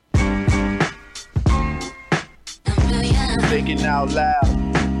Thinking out loud.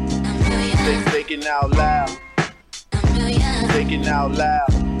 Thinking out loud. Thinking out loud.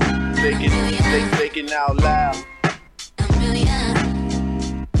 Thinking out loud.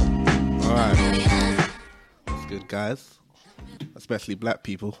 Alright. That's good, guys. Especially black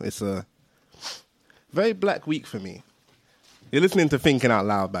people. It's a very black week for me. You're listening to Thinking Out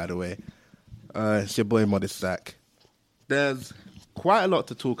Loud, by the way. It's your boy Modest Sack. There's quite a lot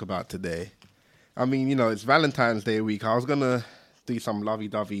to talk about today. I mean, you know, it's Valentine's Day week. I was going to do some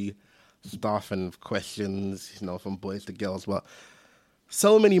lovey-dovey stuff and questions, you know, from boys to girls, but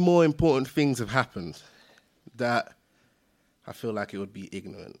so many more important things have happened that I feel like it would be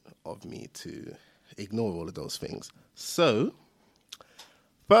ignorant of me to ignore all of those things. So,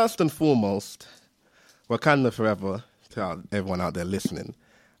 first and foremost, Wakanda Forever to everyone out there listening.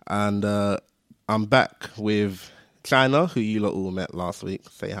 And I'm back with China, who you lot all met last week.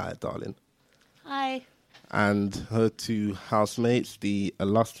 Say hi, darling. Hi. And her two housemates, the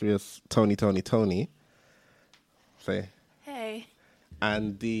illustrious Tony. Say. Hey.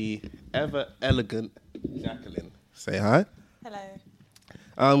 And the ever elegant Jacqueline. Say hi.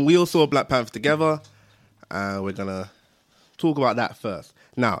 Hello. We all saw Black Panther together. We're going to talk about that first.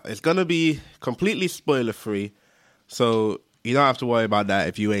 Now, it's going to be completely spoiler-free, so you don't have to worry about that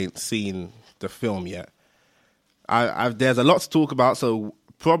if you ain't seen the film yet. There's a lot to talk about, so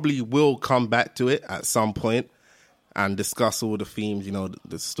probably will come back to it at some point and discuss all the themes, you know,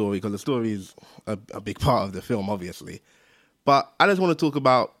 the story, because the story is a big part of the film, obviously. But I just want to talk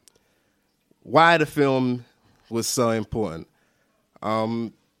about why the film was so important.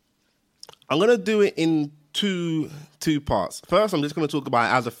 I'm going to do it in two parts. First, I'm just going to talk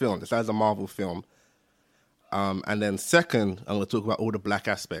about it as a film, just as a Marvel film. And then second, I'm going to talk about all the black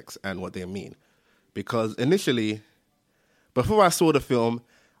aspects and what they mean. Because initially, before I saw the film,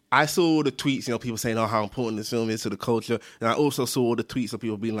 I saw all the tweets, you know, people saying, oh, how important this film is to the culture. And I also saw all the tweets of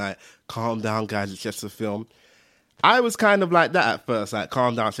people being like, calm down, guys, it's just a film. I was kind of like that at first, like,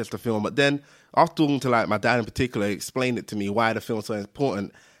 calm down, it's just a film. But then, after talking to, like, my dad in particular, he explained it to me why the film's so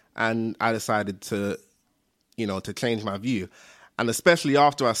important. And I decided to, you know, to change my view. And especially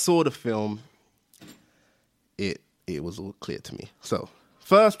after I saw the film, it was all clear to me. So,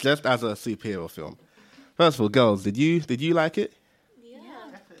 first, just as a superhero film. First of all, girls, did you like it?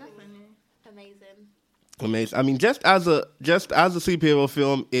 Amazing. I mean, just as a superhero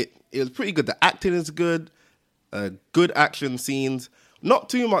film, it was pretty good. The acting is good, good action scenes, not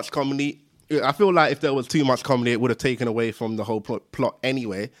too much comedy. I feel like if there was too much comedy, it would have taken away from the whole plot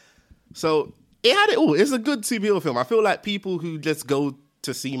anyway. So it had it all. It's a good superhero film. I feel like people who just go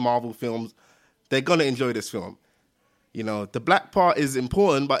to see Marvel films, they're gonna enjoy this film. You know, the black part is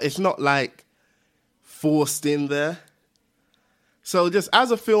important, but it's not like forced in there. So just as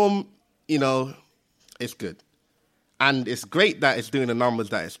a film, you know, it's good. And it's great that it's doing the numbers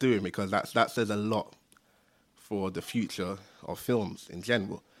that it's doing, because that says a lot for the future of films in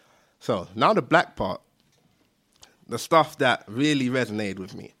general. So now the black part, the stuff that really resonated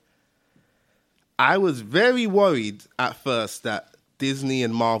with me. I was very worried at first that Disney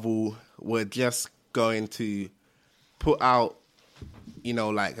and Marvel were just going to put out, you know,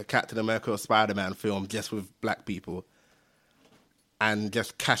 like a Captain America or Spider-Man film just with black people and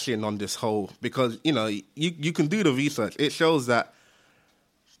just cash in on this whole, because, you know, you can do the research. It shows that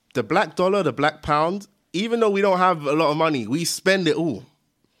the black dollar, the black pound, even though we don't have a lot of money, we spend it all.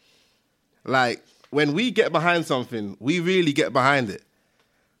 Like, when we get behind something, we really get behind it.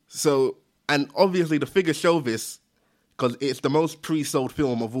 So, and obviously the figures show this, because it's the most pre-sold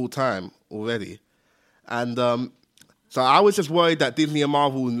film of all time already. And so I was just worried that Disney and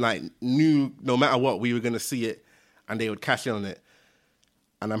Marvel, like, knew no matter what, we were going to see it and they would cash in on it.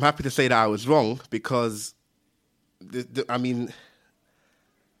 And I'm happy to say that I was wrong, because, I mean,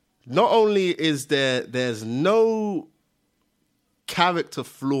 not only is there's no character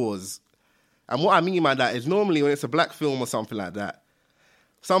flaws. And what I mean by that is normally when it's a black film or something like that,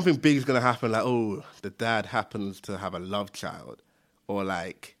 something big is going to happen, like, oh, the dad happens to have a love child. Or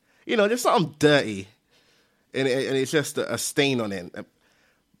like, you know, just something dirty. And it's just a stain on it.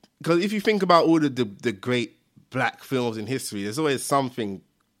 Because if you think about all the great black films in history, there's always something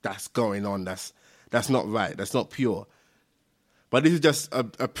that's going on that's not right, that's not pure. But this is just a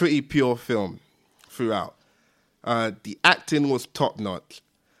pretty pure film throughout. The acting was top-notch.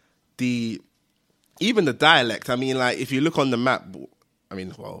 Even the dialect, I mean, like, if you look on the map, I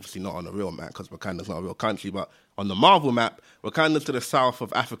mean, well, obviously not on a real map, because Wakanda's not a real country, but on the Marvel map, Wakanda's to the south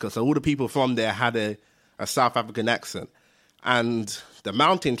of Africa, so all the people from there had a South African accent. And the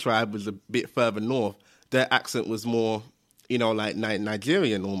Mountain Tribe was a bit further north. Their accent was more, you know, like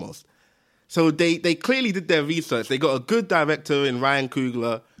Nigerian almost. So they clearly did their research. They got a good director in Ryan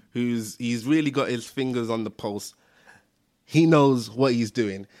Coogler, he's really got his fingers on the pulse. He knows what he's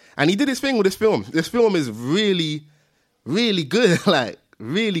doing. And he did his thing with this film. This film is really, really good. Like,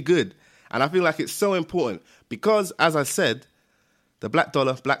 really good. And I feel like it's so important because, as I said, the black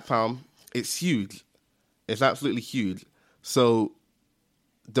dollar, black pound, it's huge. It's absolutely huge. So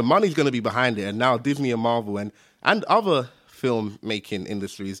the money's going to be behind it. And now Disney and Marvel and other filmmaking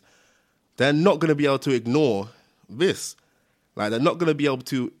industries, they're not going to be able to ignore this. Like, they're not going to be able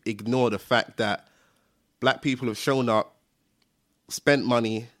to ignore the fact that black people have shown up, spent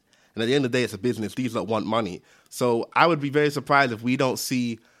money, and at the end of the day, it's a business. These lot want money. So I would be very surprised if we don't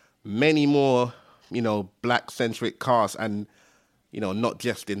see many more, black-centric casts and, not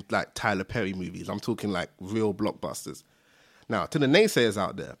just in, like, Tyler Perry movies. I'm talking, like, real blockbusters. Now, to the naysayers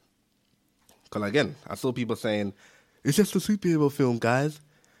out there, because, again, I saw people saying, it's just a superhero film, guys,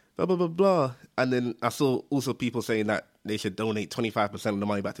 blah, blah, blah, blah. And then I saw also people saying that they should donate 25% of the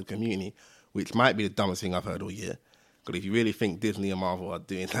money back to the community, which might be the dumbest thing I've heard all year. Because if you really think Disney and Marvel are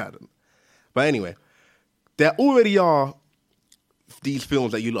doing that. But anyway, there already are these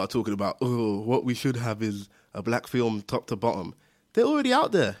films that you lot are talking about. Oh, what we should have is a black film top to bottom. They're already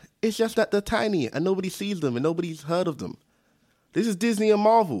out there. It's just that they're tiny and nobody sees them and nobody's heard of them. This is Disney and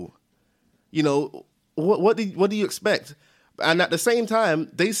Marvel. What do you expect? And at the same time,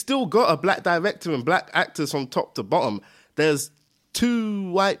 they still got a black director and black actors from top to bottom. There's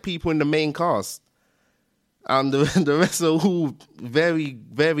 2 white people in the main cast. And the rest are all very,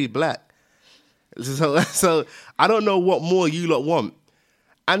 very black. So I don't know what more you lot want.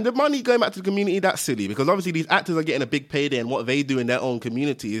 And the money going back to the community, that's silly. Because obviously these actors are getting a big payday and what they do in their own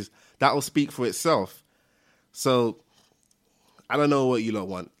communities, that will speak for itself. So I don't know what you lot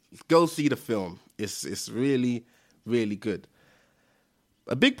want. Go see the film. It's really, really good.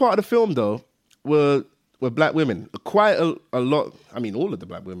 A big part of the film, though, were black women. Quite a lot. I mean, all of the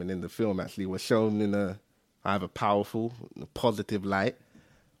black women in the film, actually, were shown in a either powerful, positive light,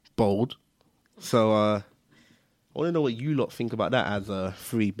 bold. So I want to know what you lot think about that as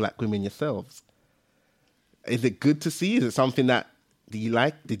 3 black women yourselves. Is it good to see? Is it something that did you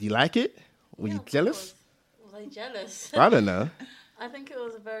like it? Were you jealous? Was I jealous? I don't know. I think it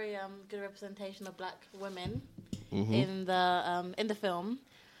was a very good representation of black women in the film,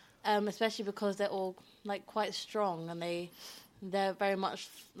 especially because they're all like quite strong and they're very much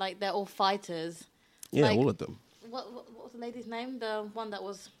like they're all fighters. Yeah, like, all of them. What was the lady's name? The one that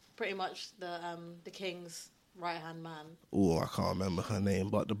was pretty much the king's right-hand man. Oh, I can't remember her name,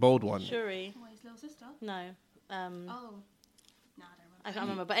 but the bold one. Shuri. What, his little sister? No. No, I don't remember. I can't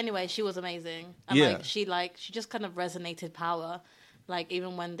remember. But anyway, she was amazing. And Yeah. she just kind of resonated power. Like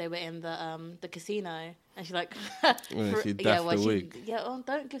even when they were in the casino, and she like she daffed the wig.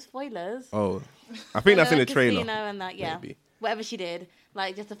 Don't give spoilers. Oh, I think that's in the trailer. Casino and that, Maybe. whatever she did,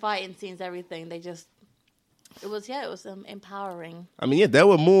 like just the fighting scenes, everything. It was empowering. I mean, yeah, there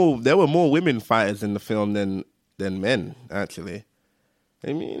were more women fighters in the film than men, actually.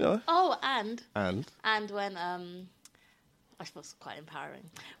 I mean, Oh, and when I suppose quite empowering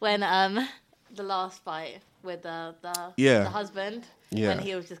when the last fight with the husband, when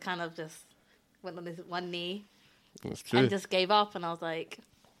he was just kind of just went on his one knee That's true. and just gave up, and I was like,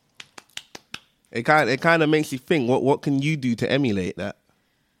 it kind of makes you think, what can you do to emulate that?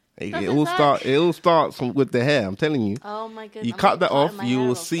 It all starts with the hair. I'm telling you. oh my goodness! You cut that off, you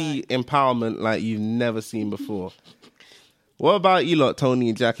will see empowerment like you've never seen before. What about you lot, Tony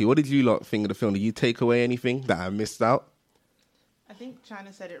and Jackie? What did you lot think of the film? Did you take away anything that I missed out? I think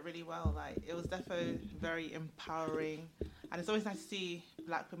China said it really well. Like, it was definitely very empowering, and it's always nice to see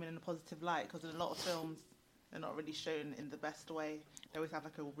black women in a positive light, because in a lot of films they're not really shown in the best way. They always have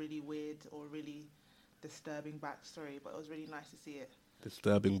like a really weird or really disturbing backstory, but it was really nice to see it.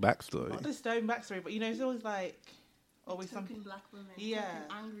 Disturbing backstory. Not disturbing backstory, but it's always like Token black women. Yeah.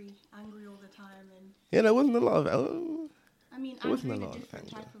 Angry all the time, and Yeah, there wasn't a lot of. I mean, There wasn't angry a in a lot of different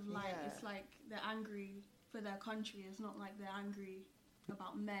anger. type of light. Yeah. It's like they're angry for their country. It's not like they're angry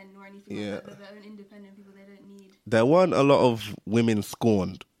about men or anything Yeah. like that. They're their own independent people. They don't need. There weren't a lot of women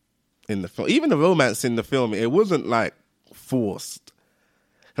scorned in the film. Even the romance in the film, it wasn't like forced.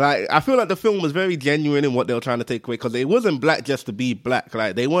 Like, I feel like the film was very genuine in what they were trying to take away, because it wasn't black just to be black.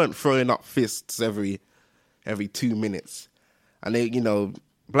 Like, they weren't throwing up fists every 2 minutes. And they,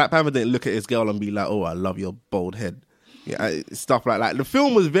 Black Panther didn't look at his girl and be like, "Oh, I love your bald head." Yeah, stuff like that. The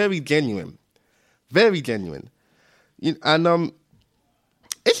film was very genuine, very genuine, and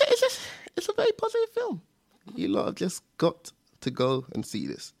it's a very positive film. You lot have just got to go and see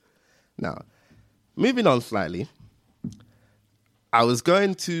this. Now, moving on slightly, I was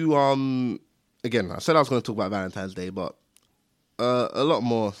going to again. I said I was going to talk about Valentine's Day, but a lot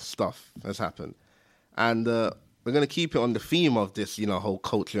more stuff has happened, and we're going to keep it on the theme of this, whole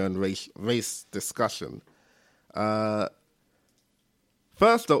culture and race discussion. First,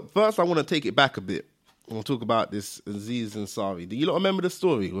 I want to take it back a bit. We'll talk about this Aziz Ansari. Do you lot remember the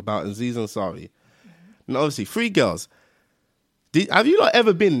story about Aziz Ansari? Mm-hmm. And obviously, 3 girls. Have you lot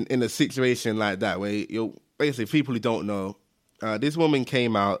ever been in a situation like that where you're basically, people who don't know, this woman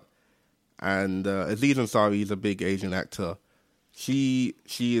came out, and Aziz Ansari is a big Asian actor. She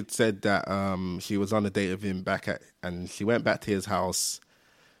had said that she was on a date with him and she went back to his house,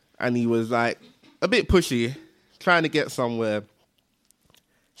 and he was like a bit pushy, trying to get somewhere.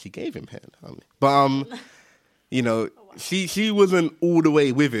 She gave him head, but she wasn't all the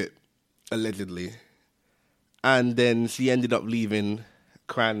way with it, allegedly, and then she ended up leaving,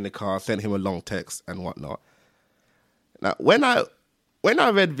 crying in the car, sent him a long text and whatnot. Now, when I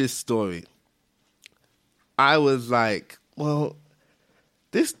read this story, I was like, well,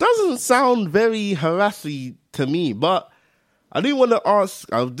 this doesn't sound very harassy to me, but I do want to ask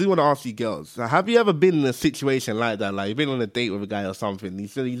you girls, have you ever been in a situation like that? Like, you've been on a date with a guy or something, he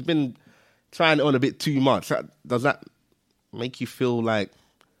said he's been trying it on a bit too much. Does that make you feel like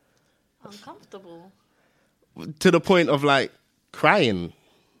uncomfortable? To the point of like crying?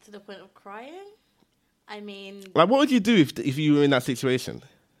 To the point of crying? I mean, like, what would you do if you were in that situation?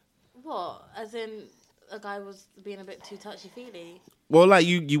 What? As in, a guy was being a bit too touchy-feely? Well, like,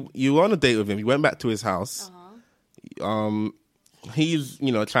 you were on a date with him, you went back to his house. He's,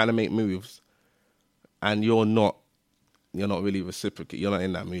 trying to make moves, and you're not really reciprocate. You're not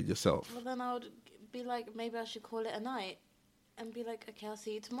in that mood yourself. Well, then I would be like, maybe I should call it a night, and be like, okay, I'll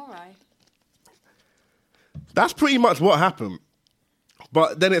see you tomorrow. That's pretty much what happened.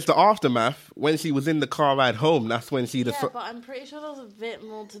 But then it's the aftermath. When she was in the car ride home, that's when she... but I'm pretty sure there was a bit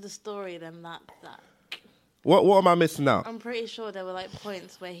more to the story than that. What am I missing out? I'm pretty sure there were like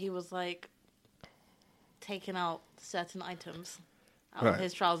points where he was like taking out certain items out of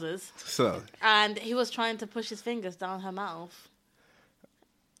his trousers. So, and he was trying to push his fingers down her mouth.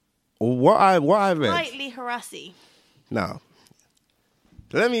 What I read, slightly harassy. Now,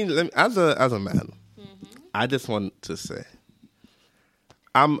 let me as a man, I just want to say,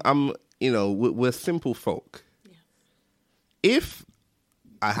 we're simple folk. Yeah. If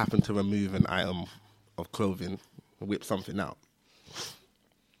I happen to remove an item of clothing, whip something out,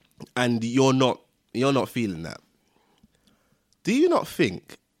 and you're not feeling that, do you not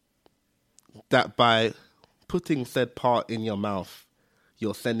think that by putting said part in your mouth,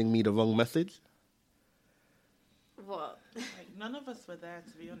 you're sending me the wrong message? What? Like, none of us were there,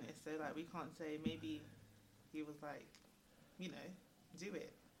 to be honest, so like we can't say. Maybe he was like, do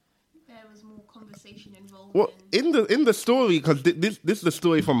it. There was more conversation involved. Well, in the story, because this is the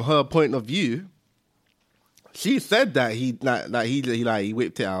story from her point of view. She said that he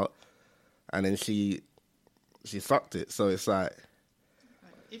whipped it out, and then she sucked it. So it's like,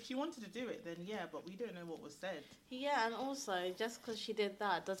 if she wanted to do it, then yeah, but we don't know what was said. Yeah, and also, just because she did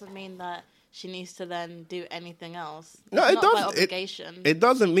that doesn't mean that she needs to then do anything else. No, it's it not doesn't. By obligation. It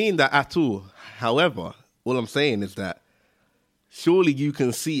doesn't mean that at all. However, all I'm saying is that surely you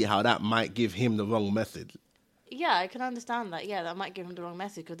can see how that might give him the wrong message. Yeah, I can understand that. Yeah, that might give him the wrong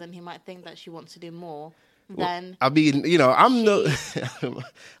message, because then he might think that she wants to do more than... I mean, I'm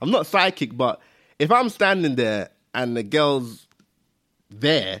not psychic, but if I'm standing there and the girl's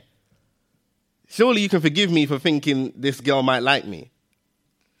there, surely you can forgive me for thinking this girl might like me.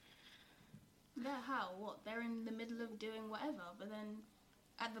 Yeah, how? What? They're in the middle of doing whatever, but then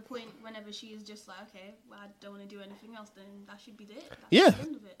at the point whenever she is just like, okay, well, I don't want to do anything else, then that should be it. That's the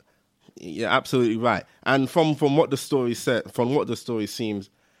end of it. Yeah, absolutely right. And from what the story said, from what the story seems,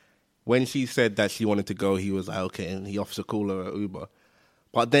 when she said that she wanted to go, he was like, okay, and he offers to call her an Uber.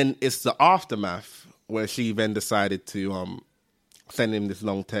 But then it's the aftermath where she then decided to send him this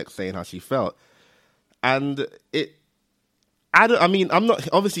long text saying how she felt. And I'm not,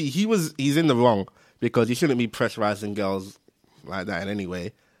 obviously he's in the wrong, because he shouldn't be pressurizing girls like that in any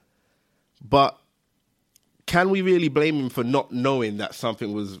way. But can we really blame him for not knowing that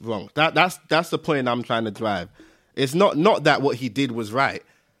something was wrong? That's the point I'm trying to drive. It's not that what he did was right,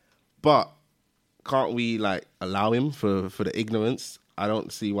 but can't we allow him for the ignorance? I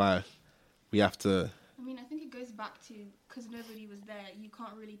don't see why we have to. I mean, I think it goes back to, because nobody was there, you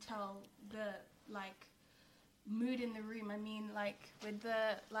can't really tell the mood in the room. I mean, with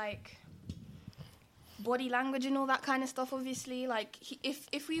the body language and all that kind of stuff, obviously. Like,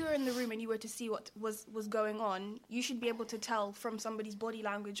 if we were in the room and you were to see what was going on, you should be able to tell from somebody's body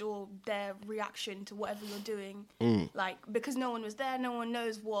language or their reaction to whatever you're doing. Like, because no one was there, no one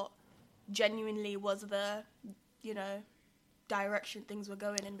knows what genuinely was the, direction things were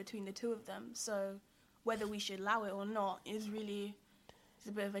going in between the two of them. So whether we should allow it or not is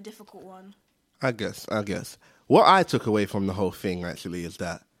a bit of a difficult one. I guess. What I took away from the whole thing, actually, is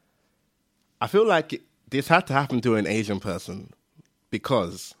that I feel like this had to happen to an Asian person,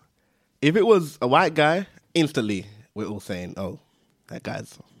 because if it was a white guy, instantly we're all saying, oh, that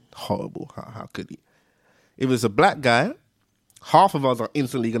guy's horrible. How could he? If it's a black guy, half of us are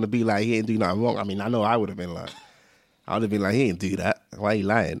instantly going to be like, he ain't do nothing wrong. I mean, I know I would have been like, he ain't do that. Why are you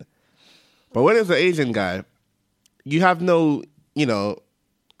lying? But when it's an Asian guy, you have no,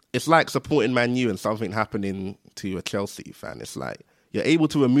 it's like supporting Man U and something happening to a Chelsea fan. It's like you're able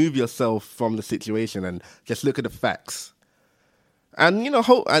to remove yourself from the situation and just look at the facts. And,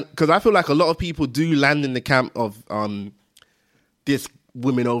 because I feel like a lot of people do land in the camp of this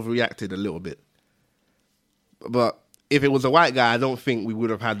woman overreacted a little bit. But if it was a white guy, I don't think we would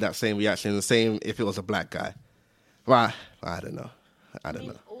have had that same reaction. The same if it was a black guy. Well, I don't know. I don't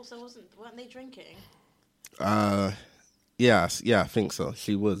know. Also, weren't they drinking? Yeah, I think so.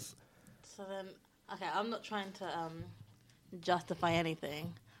 She was. So then, okay, I'm not trying to justify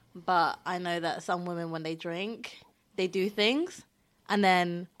anything, but I know that some women, when they drink, they do things, and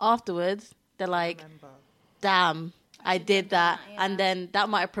then afterwards, they're like, damn, I did that. Yeah. And then that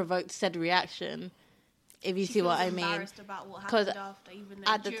might have provoked said reaction, if you see what I mean. Embarrassed about what happened after, even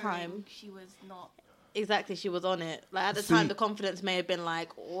though at the time, she was not. Exactly, she was on it. Like, at the time, the confidence may have been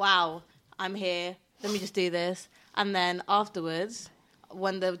like, wow, I'm here, let me just do this. And then afterwards,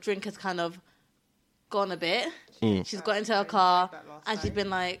 when the drink has kind of gone a bit, she's got into her car and she's been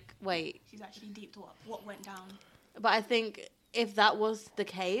like, wait. She's actually deep to what went down. But I think if that was the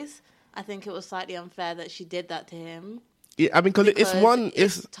case, I think it was slightly unfair that she did that to him. Yeah, I mean, because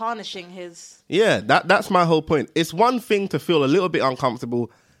it's tarnishing his. Yeah, that's my whole point. It's one thing to feel a little bit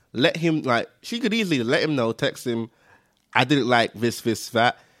uncomfortable. Let him, she could easily let him know, text him, I didn't like this,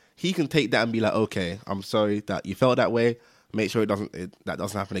 that. He can take that and be like, okay, I'm sorry that you felt that way. Make sure that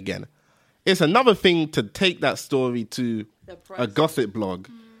doesn't happen again. It's another thing to take that story to a gossip blog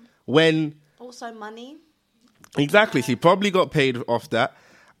when... Also money. Exactly. She probably got paid off that.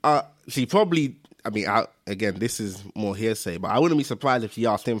 She probably... again, this is more hearsay, but I wouldn't be surprised if she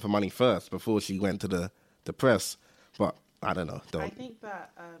asked him for money first before she went to the press. But I don't know. I think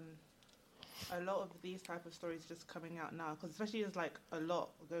that a lot of these type of stories just coming out now, because especially there's a lot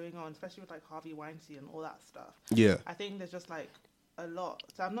going on, especially with Harvey Weinstein and all that stuff. Yeah. I think there's just a lot.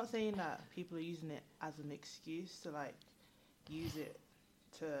 So I'm not saying that people are using it as an excuse to use it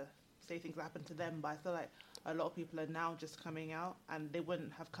to say things that happened to them, but I feel like a lot of people are now just coming out, and they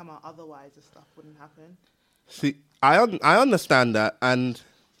wouldn't have come out otherwise. This stuff wouldn't happen. See, I understand that, and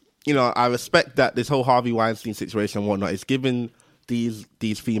I respect that this whole Harvey Weinstein situation and whatnot is giving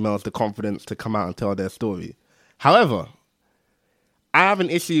these females the confidence to come out and tell their story. However, I have an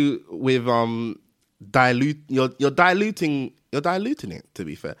issue with you're diluting it, to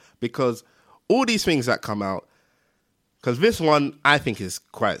be fair, because all these things that come out, because this one I think is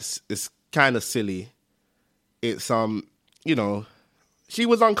kind of silly. It's she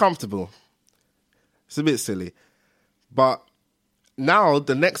was uncomfortable. It's a bit silly, but now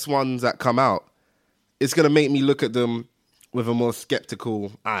the next ones that come out, it's gonna make me look at them with a more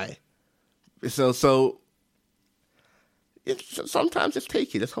skeptical eye. So sometimes just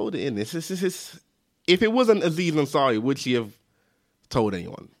take it, just hold it in. It's if it wasn't Aziz Ansari, would she have told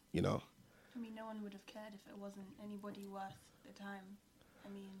anyone? I mean, no one would have cared if it wasn't anybody worth the time.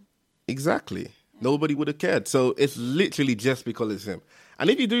 Exactly. Nobody would have cared. So it's literally just because it's him. And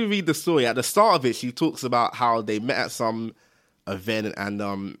if you do read the story, at the start of it, she talks about how they met at some event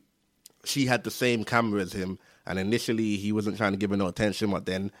and she had the same camera as him. And initially, he wasn't trying to give her no attention, but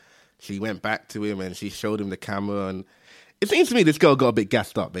then she went back to him and she showed him the camera. And it seems to me this girl got a bit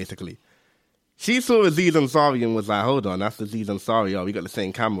gassed up, basically. She saw Aziz Ansari and was like, hold on, that's Aziz Ansari. Oh, we got the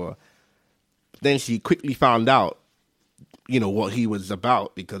same camera. Then she quickly found out, what he was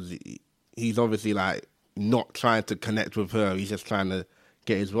about, because he's obviously not trying to connect with her. He's just trying to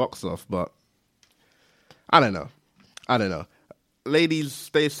get his rocks off. But I don't know. Ladies,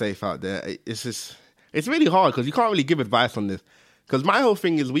 stay safe out there. It's really hard because you can't really give advice on this. Because my whole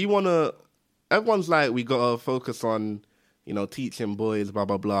thing is everyone's like, we got to focus on, teaching boys, blah,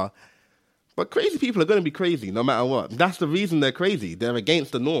 blah, blah. But crazy people are going to be crazy no matter what. That's the reason they're crazy. They're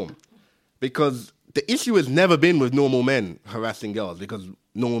against the norm. Because the issue has never been with normal men harassing girls, because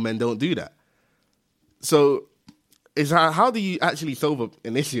normal men don't do that. So, how do you actually solve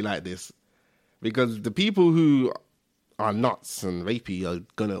an issue like this? Because the people who are nuts and rapey are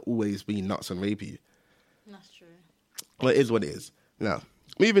gonna always be nuts and rapey. That's true. Well, it is what it is. Now,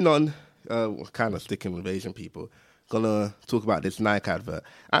 moving on, kind of sticking with Asian people, gonna talk about this Nike advert.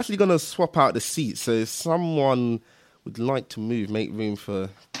 Actually gonna swap out the seats, so if someone would like to move, make room for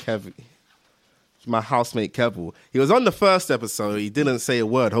Kevin. My housemate Kevel. He was on the first episode. He didn't say a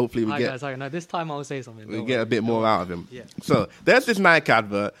word. Hopefully we get... Guys, no, this time I'll say something. We get a bit more out of him. Yeah. So there's this Nike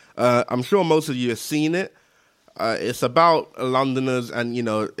advert. I'm sure most of you have seen it. It's about Londoners, and you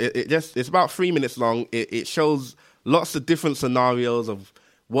know, it's about 3 minutes long. It shows lots of different scenarios of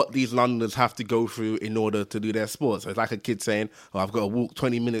what these Londoners have to go through in order to do their sports. So it's like a kid saying, "Oh, I've got to walk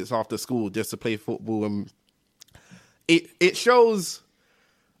 20 minutes after school just to play football." And it shows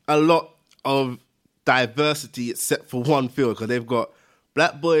a lot of diversity except for one field, because they've got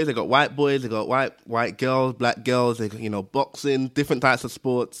black boys, they've got white boys, they've got white girls, black girls, they got, you know, boxing, different types of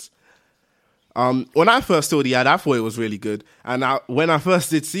sports. When I first saw the ad, I thought it was really good. And when I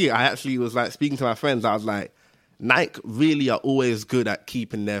first did see it, I actually was like speaking to my friends. I was like, Nike really are always good at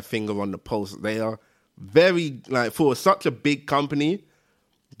keeping their finger on the pulse. They are very, like, for such a big company,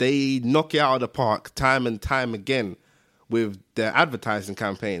 they knock it out of the park time and time again with their advertising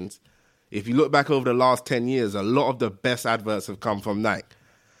campaigns. If you look back over the last 10 years, a lot of the best adverts have come from Nike.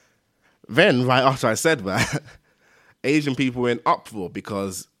 Then, right after I said that, Asian people were in uproar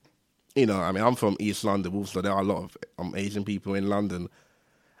because, you know, I mean, I'm from East London, so there are a lot of Asian people in London,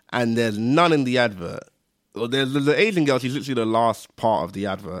 and there's none in the advert. Well, there's the Asian girl, she's literally the last part of the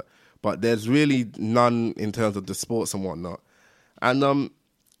advert, but there's really none in terms of the sports and whatnot. And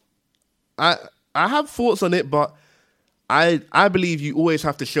I have thoughts on it, but I believe you always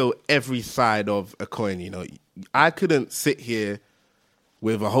have to show every side of a coin, you know. I couldn't sit here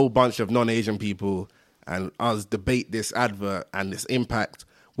with a whole bunch of non-Asian people and us debate this advert and this impact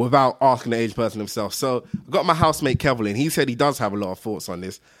without asking the Asian person himself. So I got my housemate Kevin in. He said he does have a lot of thoughts on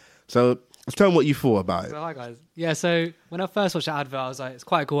this. So let's tell him what you thought about it. So, hi guys. Yeah, so when I first watched the advert, I was like, it's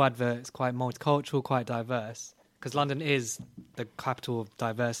quite a cool advert. It's quite multicultural, quite diverse. Because London is the capital of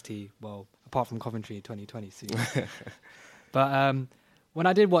diversity. Well, apart from Coventry 2020 soon. But when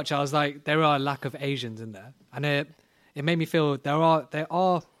I did watch it, I was like, there are a lack of Asians in there. And it made me feel there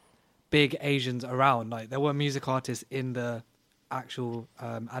are big Asians around. Like, there were music artists in the actual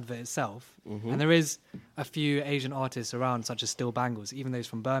advert itself. Mm-hmm. And there is a few Asian artists around, such as Still Bangles. Even though he's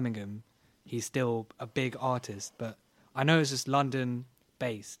from Birmingham, he's still a big artist. But I know it's just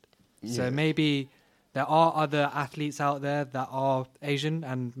London-based. Yeah. So maybe there are other athletes out there that are Asian,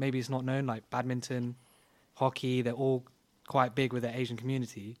 and maybe it's not known, like badminton, hockey, they're all quite big with the Asian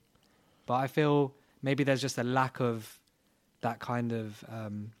community. But I feel maybe there's just a lack of that kind of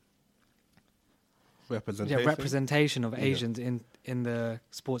representation of Asians in the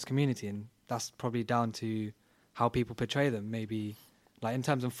sports community, and that's probably down to how people portray them. Maybe, like in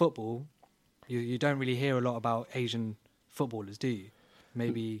terms of football, you don't really hear a lot about Asian footballers, do you?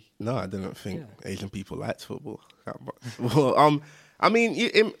 Maybe. No, I didn't think Asian people liked football that much. Well, I mean,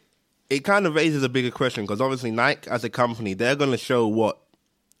 it kind of raises a bigger question, because obviously Nike as a company, they're going to show what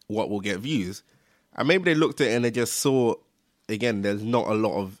will get views. And maybe they looked at it and they just saw, again, there's not a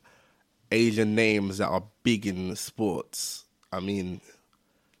lot of Asian names that are big in sports. I mean,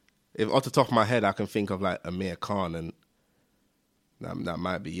 if off the top of my head, I can think of like Amir Khan, and that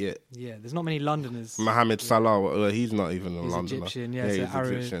might be it. Yeah, there's not many Londoners. Mohamed Salah, he's not even a Londoner. Egyptian, he's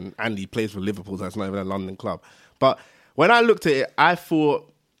Egyptian. And he plays for Liverpool, so that's not even a London club. But when I looked at it, I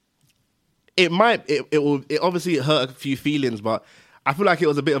thought, it obviously hurt a few feelings, but I feel like it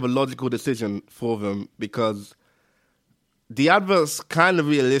was a bit of a logical decision for them, because the advert's kind of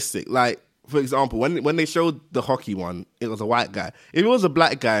realistic. Like, for example, when they showed the hockey one, it was a white guy. If it was a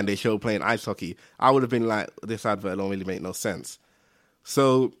black guy and they showed playing ice hockey, I would have been like, this advert don't really make no sense.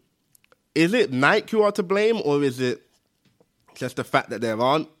 So is it Nike who are to blame, or is it just the fact that there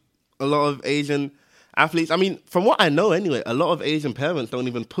aren't a lot of Asian athletes? I mean, from what I know anyway, a lot of Asian parents don't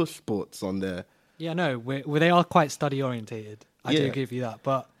even push sports on their... Yeah, no, they are quite study orientated. I do give you that.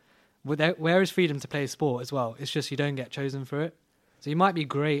 But where is freedom to play sport as well? It's just you don't get chosen for it. So you might be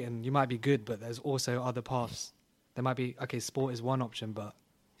great and you might be good, but there's also other paths. There might be, okay, sport is one option, but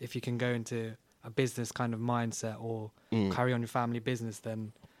if you can go into a business kind of mindset or carry on your family business,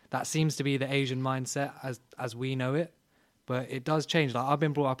 then that seems to be the Asian mindset as we know it. But it does change. Like, I've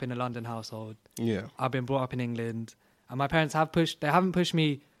been brought up in a London household. Yeah. I've been brought up in England, and my parents haven't pushed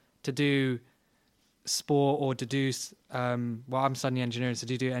me to do sport or to do I'm studying engineering, so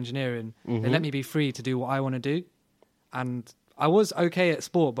to do engineering. Mm-hmm. They let me be free to do what I want to do. And I was okay at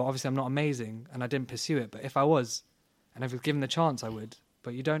sport, but obviously I'm not amazing, and I didn't pursue it. But if I was, and if I was given the chance, I would.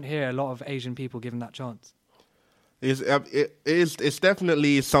 But you don't hear a lot of Asian people given that chance. It's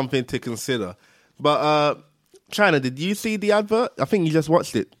definitely something to consider. But China, did you see the advert? I think you just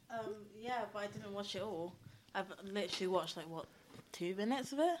watched it. Yeah, but I didn't watch it all. I've literally watched 2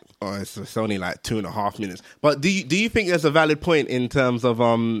 minutes of it. Oh, it's only like 2.5 minutes. But do you think there's a valid point in terms of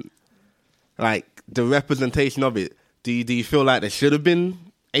like the representation of it? Do you feel like there should have been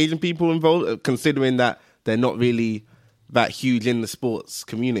Asian people involved, considering that they're not really that huge in the sports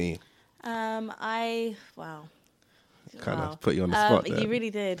community? Wow. Kind of put you on the spot there. You really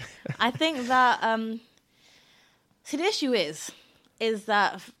did. I think that see, the issue is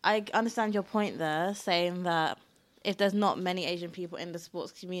that I understand your point there, saying that if there's not many Asian people in the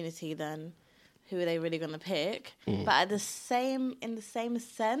sports community, then who are they really going to pick? But in the same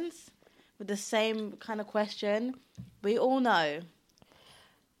sense, with the same kind of question, we all know,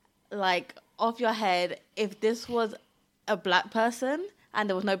 like, off your head, if this was a black person and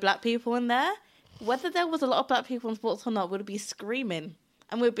there was no black people in there, whether there was a lot of black people in sports or not, we'd be screaming.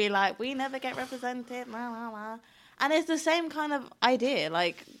 And we'd be like, we never get represented, blah, blah, blah. And it's the same kind of idea.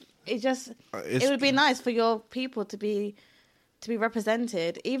 Like, it would be nice for your people to be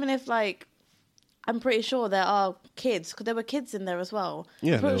represented, even if, like, I'm pretty sure there are kids, because there were kids in there as well.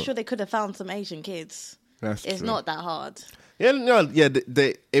 Yeah, I'm pretty sure they could have found some Asian kids. It's true. not that hard. Yeah, no, yeah.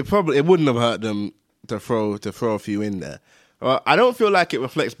 It wouldn't have hurt them to throw a few in there. I don't feel like it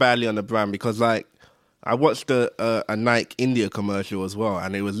reflects badly on the brand, because, like, I watched a Nike India commercial as well,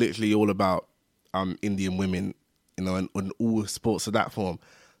 and it was literally all about Indian women, you know, and all sports of that form.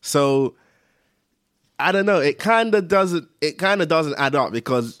 So I don't know. It kind of doesn't add up,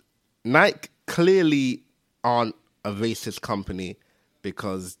 because Nike clearly aren't a racist company,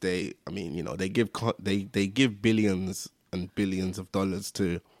 because they give billions and billions of dollars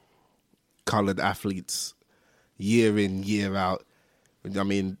to colored athletes year in, year out. I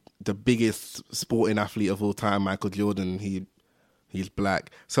mean, the biggest sporting athlete of all time, Michael Jordan, he's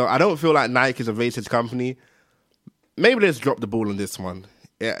black. So I don't feel like Nike is a racist company. Maybe let's drop the ball on this one.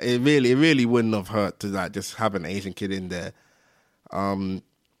 It really wouldn't have hurt to, like, just have an Asian kid in there.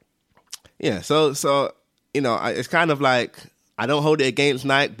 Yeah, so you know, it's kind of like, I don't hold it against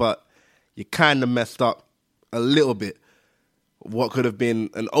Nike, but you kind of messed up a little bit what could have been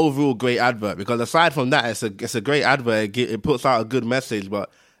an overall great advert. Because aside from that, it's a great advert. It puts out a good message,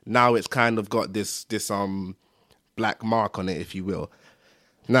 but now it's kind of got this black mark on it, if you will.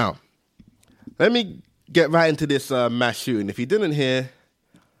 Now, let me get right into this mass shooting. If you didn't hear,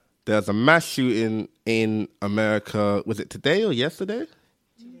 there's a mass shooting in America. Was it today or yesterday?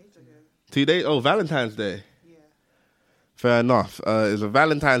 2 days ago. 2 days? Oh, Valentine's Day. Yeah. Fair enough. It was a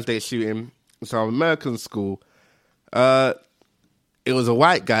Valentine's Day shooting. It's an American school. It was a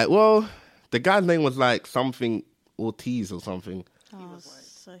white guy. Well, the guy's name was like something Ortiz or something. Oh,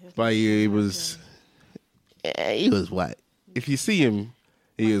 so But he was white. If you see him,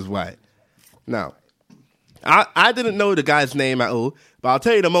 he is white. Now, I didn't know the guy's name at all, but I'll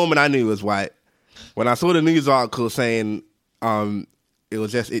tell you the moment I knew he was white. When I saw the news article saying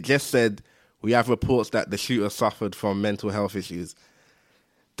it just said, we have reports that the shooter suffered from mental health issues.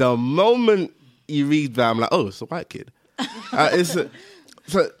 The moment you read that, I'm like, oh, it's a white kid. So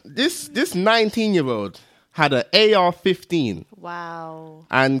this 19-year-old had an AR-15. Wow.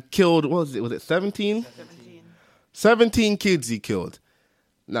 And killed, what was it? Was it 17? 17 kids he killed.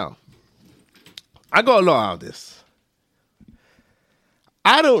 Now, I got a lot out of this.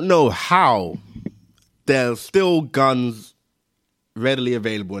 I don't know how there's still guns readily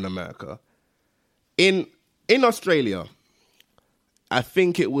available in America. In Australia, I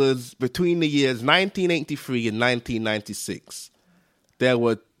think it was between the years 1983 and 1996, there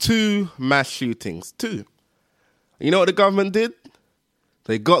were 2 mass shootings. 2. You know what the government did?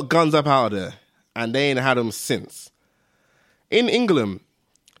 They got guns up out of there, and they ain't had them since. In England,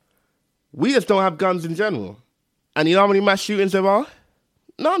 we just don't have guns in general. And you know how many mass shootings there are?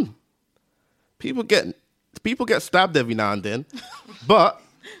 None. People get stabbed every now and then, but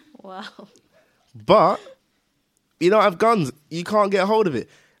you don't have guns. You can't get a hold of it.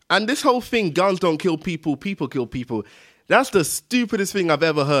 And this whole thing, guns don't kill people, people kill people. That's the stupidest thing I've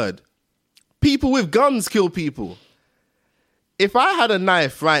ever heard. People with guns kill people. If I had a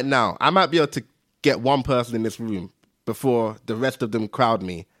knife right now, I might be able to get one person in this room before the rest of them crowd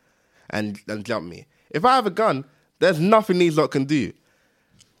me and jump me. If I have a gun, there's nothing these lot can do.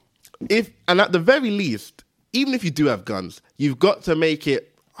 And at the very least, even if you do have guns, you've got to make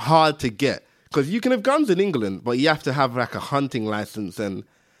it hard to get. Because you can have guns in England, but you have to have like a hunting license and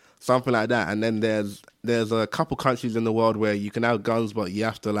something like that. And then there's there's a couple countries in the world where you can have guns, but you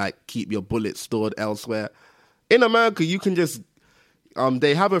have to like keep your bullets stored elsewhere. In America, you can just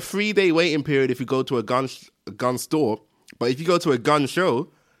they have a 3-day waiting period if you go to a gun store, but if you go to a gun show,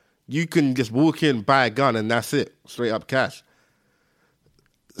 you can just walk in, buy a gun, and that's it, straight up cash.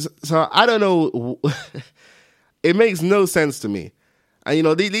 So I don't know. It makes no sense to me. And, you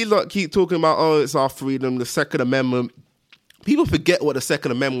know, these lot keep talking about, oh, it's our freedom, the Second Amendment. People forget what the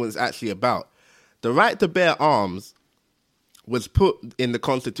Second Amendment is actually about. The right to bear arms was put in the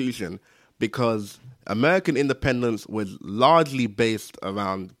Constitution because American independence was largely based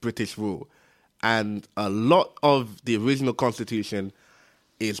around British rule. And a lot of the original Constitution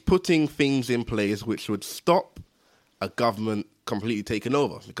is putting things in place which would stop a government completely taking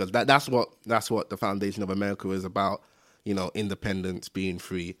over, because that's what the foundation of America is about, you know, independence, being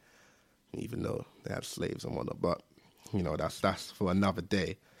free, even though they have slaves and whatnot, but, you know, that's for another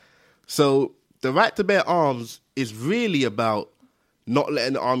day. So the right to bear arms is really about not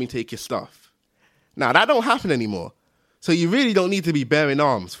letting the army take your stuff. Now, that don't happen anymore. So you really don't need to be bearing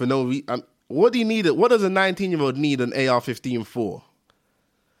arms for no reason. What do you need? What does a 19-year-old need an AR-15 for?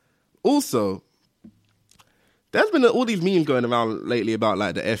 Also, there's been all these memes going around lately about,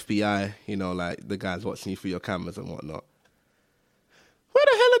 like, the FBI, you know, like, the guys watching you through your cameras and whatnot. Where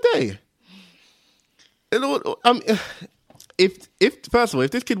the hell are they? If first of all,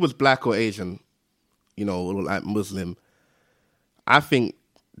 if this kid was black or Asian, you know, or like Muslim, I think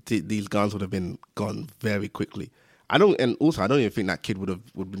these guns would have been gone very quickly. I don't even think that kid would have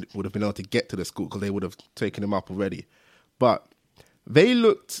been able to get to the school because they would have taken him up already. But they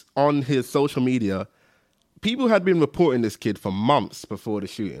looked on his social media. People had been reporting this kid for months before the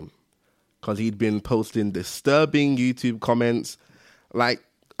shooting because he'd been posting disturbing YouTube comments. Like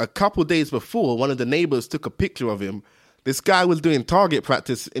a couple days before, one of the neighbors took a picture of him. This guy was doing target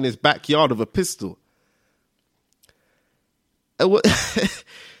practice in his backyard with a pistol. How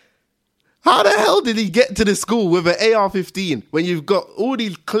the hell did he get to the school with an AR-15 when you've got all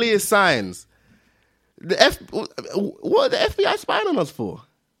these clear signs? What are the FBI spying on us for?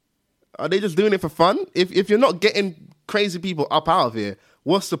 Are they just doing it for fun? If you're not getting crazy people up out of here,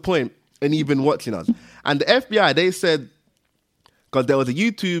 what's the point in even watching us? And the FBI, they said, because there was a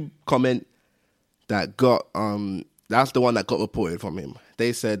YouTube comment that got, that's the one that got reported from him.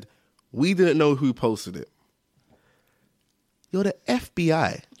 They said, we didn't know who posted it. You're the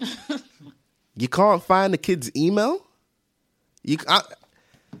FBI. You can't find the kid's email? I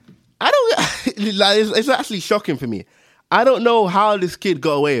don't, like, it's actually shocking for me. I don't know how this kid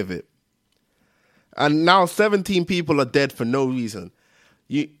got away with it. And now 17 people are dead for no reason.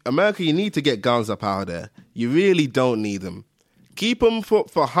 America, you need to get guns up out of there. You really don't need them. Keep them for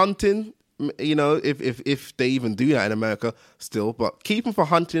hunting, you know, if they even do that in America still. But keep them for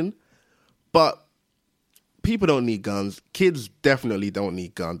hunting. But people don't need guns. Kids definitely don't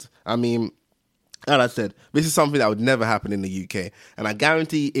need guns. I mean, as I said, this is something that would never happen in the UK. And I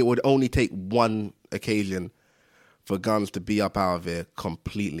guarantee it would only take one occasion for guns to be up out of here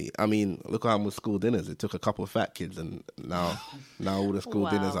completely. I mean, look at with school dinners. It took a couple of fat kids, and now all the school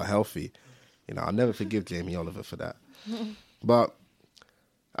dinners are healthy. You know, I'll never forgive Jamie Oliver for that. But,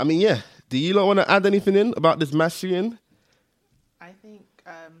 I mean, yeah. Do you lot want to add anything in about this mass shooting? I think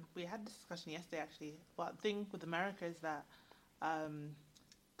we had this discussion yesterday, actually. But the thing with America is that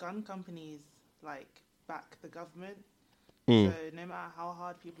gun companies, like, back the government. So no matter how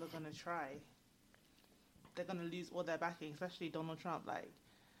hard people are going to try, they're going to lose all their backing, especially Donald Trump. Like,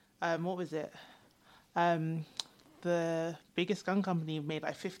 what was it? The biggest gun company made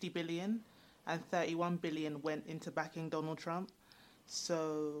like 50 billion and 31 billion went into backing Donald Trump.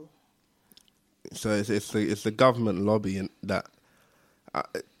 So it's the government lobby and that.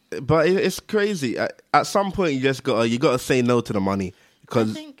 But it's crazy. At some point, you gotta say no to the money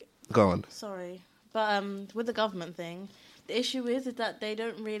because. Go on. Sorry, but with the government thing, the issue is that they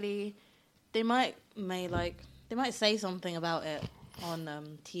don't really. They might say something about it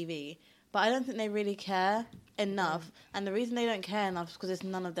on TV, but I don't think they really care enough. And the reason they don't care enough is because it's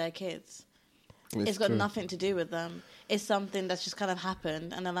none of their kids. It's got nothing to do with them. It's something that's just kind of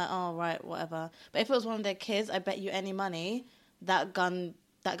happened, and they're like, "Oh, right, whatever." But if it was one of their kids, I bet you any money that gun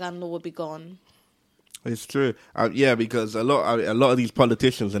law would be gone. It's true, yeah, because a lot of these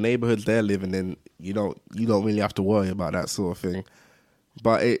politicians, the neighborhoods they're living in, you don't really have to worry about that sort of thing.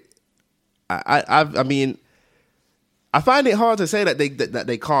 But I mean, I find it hard to say that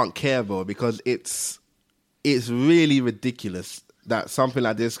they can't care though, because it's really ridiculous that something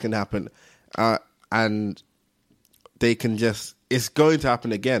like this can happen, and they can it's going to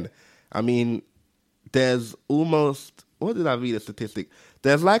happen again. I mean, there's almost, what did I read a statistic?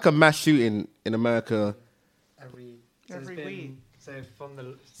 there's like a mass shooting in America. Every week. So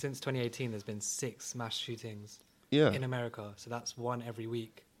since 2018, there's been 6 mass shootings Yeah. in America. So that's 1 every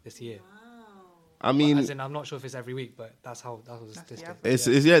week this year. I mean, As in, I'm not sure if it's every week, but that was the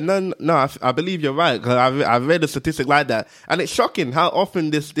statistic. I believe you're right. 'Cause I've read a statistic like that, and it's shocking how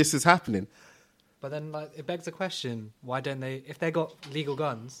often this is happening. But then, like, it begs the question: why don't they, if they got legal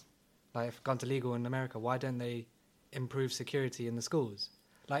guns, like if guns are legal in America, why don't they improve security in the schools?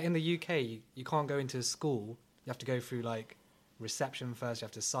 Like in the UK, you can't go into a school. You have to go through like reception first. You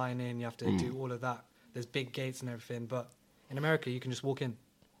have to sign in. You have to do all of that. There's big gates and everything. But in America, you can just walk in,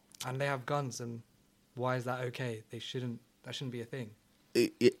 and they have guns. And why is that okay? That shouldn't be a thing.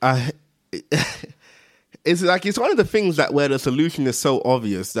 It's like it's one of the things that where the solution is so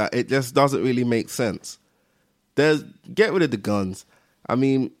obvious that it just doesn't really make sense. Get rid of the guns. I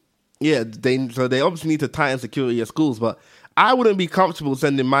mean, yeah, they obviously need to tighten security at schools, but I wouldn't be comfortable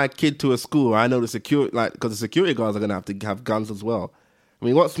sending my kid to a school where I know because the security guards are going to have to have guns as well. I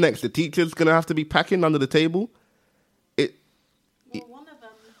mean, what's next? The teacher's going to have to be packing under the table?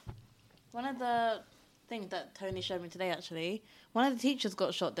 One of the things that Tony showed me today, actually, one of the teachers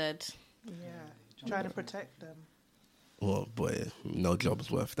got shot dead. Yeah. Trying to protect them. Oh boy, no job's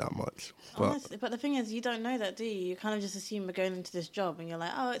worth that much. But Honestly, but the thing is, you don't know that, do you? You kind of just assume we're going into this job and you're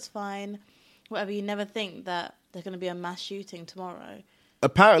like, oh, it's fine, whatever. You never think that there's going to be a mass shooting tomorrow.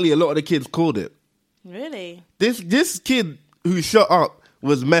 apparently, a lot of the kids called it. Really? This kid who shot up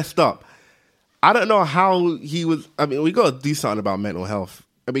was messed up. I don't know how he was. I mean, we got to do something about mental health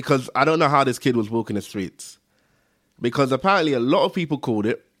because I don't know how this kid was walking the streets. Because apparently, a lot of people called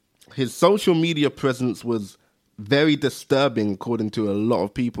it. His social media presence was very disturbing, according to a lot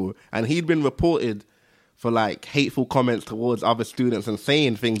of people. And he'd been reported for like hateful comments towards other students and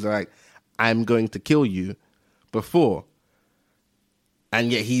saying things like, "I'm going to kill you," before.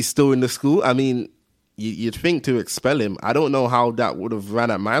 And yet he's still in the school. I mean, you'd think to expel him. I don't know how that would have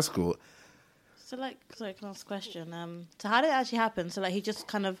ran at my school. So, like, sorry, can I ask a question? So how did it actually happen? So, like, he just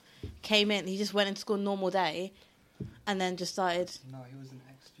kind of came in, he just went into school normal day, and then just started... No, he was an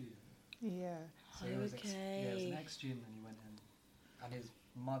ex-student. Yeah. So he was he was Okay. an ex-student and he went in. And his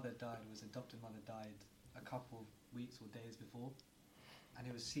mother died, his adopted mother died a couple of weeks or days before. And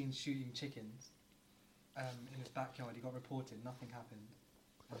he was seen shooting chickens in his backyard. He got reported, nothing happened.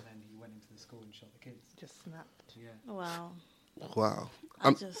 And then he went into the school and shot the kids. Just snapped. Yeah. Wow. Wow.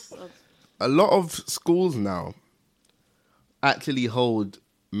 I A lot of schools now actually hold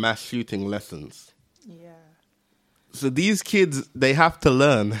mass shooting lessons. Yeah. So these kids, they have to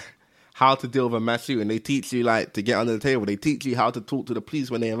learn how to deal with a mass shooting. They teach you like to get under the table. They teach you how to talk to the police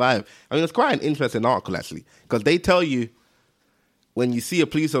when they arrive. I mean, it's quite an interesting article actually, because they tell you when you see a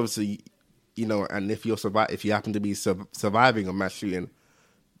police officer, you know, and if you happen to be surviving a mass shooting,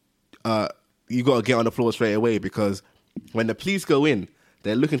 you got to get on the floor straight away because when the police go in,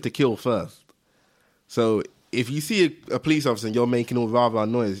 they're looking to kill first. So if you see a police officer and you're making all rather a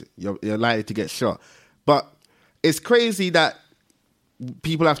noise, you're likely to get shot. But it's crazy that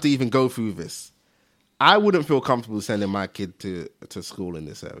people have to even go through this. I wouldn't feel comfortable sending my kid to school in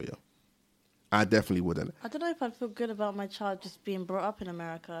this area. I definitely wouldn't. don't know if I'd feel good about my child just being brought up in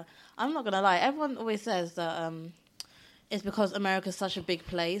America. I'm not going to lie. Everyone always says that it's because America's such a big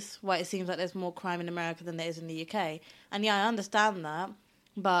place, why it seems like there's more crime in America than there is in the UK. And yeah, I understand that.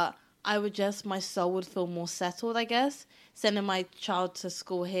 But my soul would feel more settled, I guess, sending my child to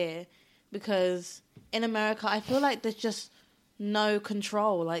school here. Because in America, I feel like there's just no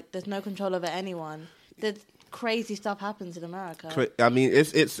control. Like, there's no control over anyone. Crazy stuff happens in America. I mean,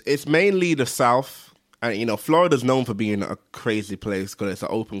 it's mainly the South. And, you know, Florida's known for being a crazy place because it's an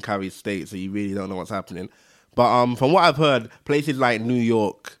open carry state, so you really don't know what's happening. But from what I've heard, places like New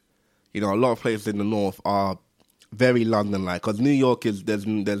York, you know, a lot of places in the North are very London-like. Because New York there's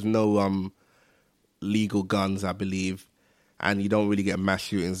no legal guns, I believe. And you don't really get mass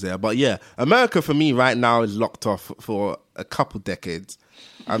shootings there. But yeah, America for me right now is locked off for a couple decades.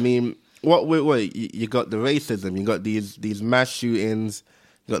 I mean, you got the racism, you got these mass shootings,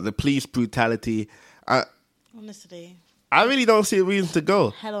 you got the police brutality. Honestly. I really don't see a reason to go.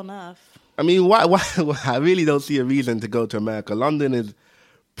 Hell on earth. I mean, why I really don't see a reason to go to America. London is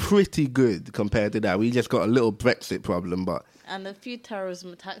pretty good compared to that. We just got a little Brexit problem, but... And a few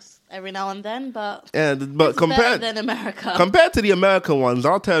terrorism attacks every now and then, but but better than America. Compared to the American ones,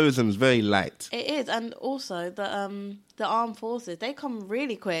 our terrorism is very light. It is, and also the armed forces, they come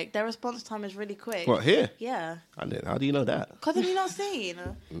really quick. Their response time is really quick. What, here? Yeah. How do you know that? Because have you not seen?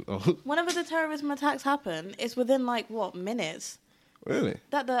 Whenever the terrorism attacks happen, it's within minutes. Really?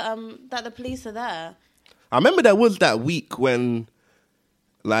 That the police are there. I remember there was that week when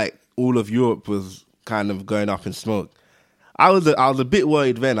like all of Europe was kind of going up in smoke. I was a bit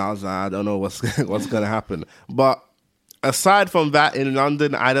worried then. I was like, I don't know what's going to happen. But aside from that, in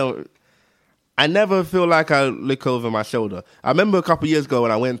London, I never feel like I look over my shoulder. I remember a couple of years ago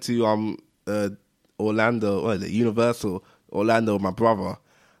when I went to Orlando, Universal Orlando with my brother.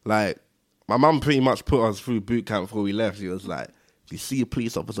 Like, my mum pretty much put us through boot camp before we left. She was like, if you see a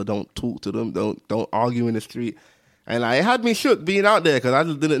police officer, don't talk to them, don't argue in the street. And like, it had me shook being out there because I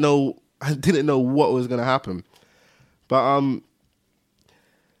just didn't know what was going to happen. But I mean,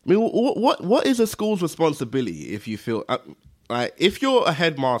 what is a school's responsibility if you feel like if you're a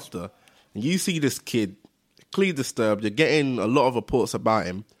headmaster and you see this kid clearly disturbed, you're getting a lot of reports about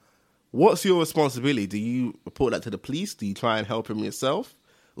him. What's your responsibility? Do you report that to the police? Do you try and help him yourself,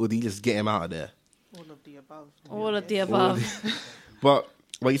 or do you just get him out of there? All of the above. All of the above. But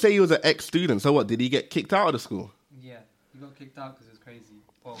you say he was an ex-student, so what? Did he get kicked out of the school? Yeah, he got kicked out because it was crazy.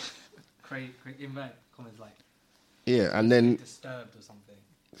 Well, in red comments like. Yeah, and then disturbed or something.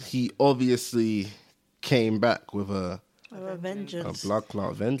 he obviously came back with a vengeance. blood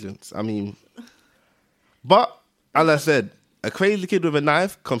clot vengeance. I mean, but as I said, a crazy kid with a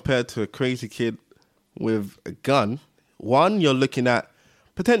knife compared to a crazy kid with a gun. One, you're looking at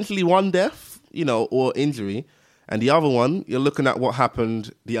potentially one death, or injury, and the other one, you're looking at what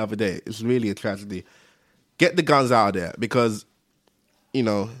happened the other day. It's really a tragedy. Get the guns out of there because, I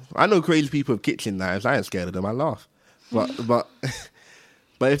know crazy people with kitchen knives. I ain't scared of them. I laugh. But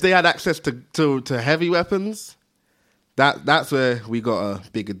if they had access to heavy weapons, that's where we got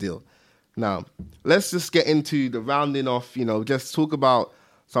a bigger deal. Now, let's just get into the rounding off, just talk about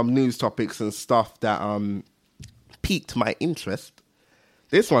some news topics and stuff that piqued my interest.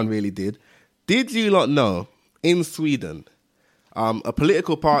 This one really did. Did you not know, in Sweden, a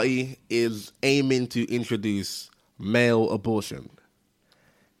political party is aiming to introduce male abortion?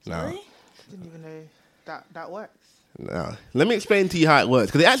 Now, Really? Didn't even know that works. Now, let me explain to you how it works,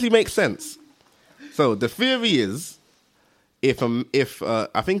 because it actually makes sense. So, the theory is, if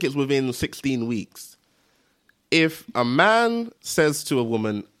I think it's within 16 weeks, if a man says to a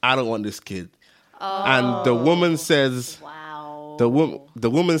woman, "I don't want this kid," and the woman says, Wow. the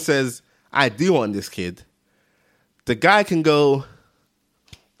woman says, "I do want this kid," the guy can go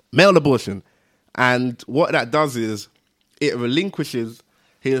male abortion, and what that does is it relinquishes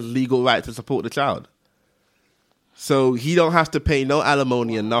his legal right to support the child. So he don't have to pay no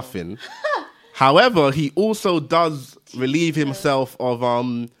alimony and nothing. However, he also does relieve himself of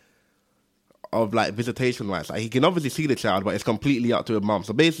like visitation rights. Like, he can obviously see the child, but it's completely up to a mom.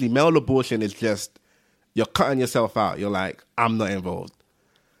 So basically, male abortion is just you're cutting yourself out. You're like, I'm not involved.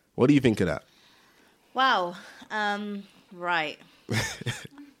 What do you think of that? Wow. Right.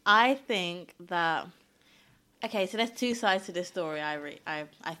 I think that. Okay, so there's two sides to this story. I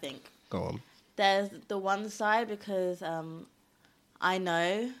think. Go on. There's the one side because I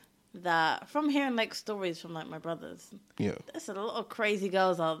know that from hearing like stories from like my brothers, Yeah. there's a lot of crazy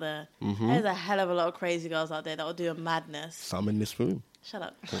girls out there. Mm-hmm. There's a hell of a lot of crazy girls out there that will do a madness. Some in this room. Shut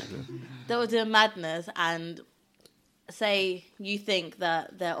up. That will do a madness and say you think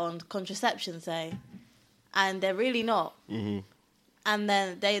that they're on contraception, say, and they're really not. Mm-hmm. And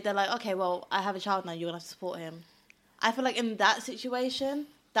then they're like, okay, well, I have a child now. You're gonna have to support him. I feel like in that situation,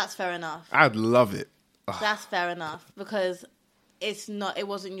 that's fair enough. I'd love it. That's fair enough because it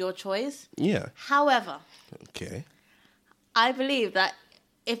wasn't your choice. Yeah. However, Okay. I believe that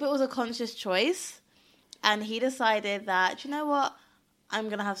if it was a conscious choice and he decided that, you know what, I'm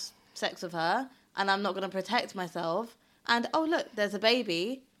going to have sex with her and I'm not going to protect myself and, oh, look, there's a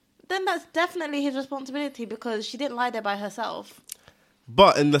baby, then that's definitely his responsibility because she didn't lie there by herself.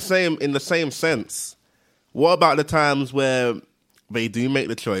 But in the same sense, what about the times where they do make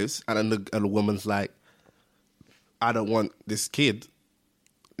the choice and then the woman's like, I don't want this kid,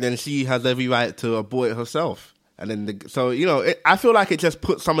 then she has every right to abort it herself. And then, I feel like it just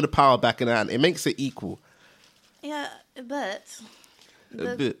puts some of the power back in her hand. It makes it equal. Yeah, but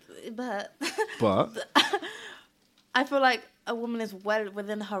I feel like a woman is well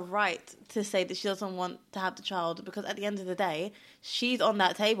within her right to say that she doesn't want to have the child because at the end of the day, she's on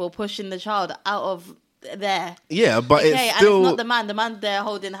that table pushing the child out of there. Yeah, but Okay, it's still... and it's not the man. The man's there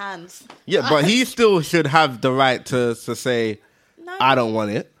holding hands. Yeah, but he still should have the right to say, No, I don't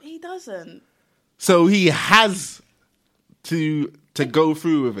want it. He doesn't. So he has to go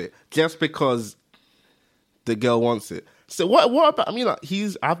through with it just because the girl wants it. So what about, I mean, like,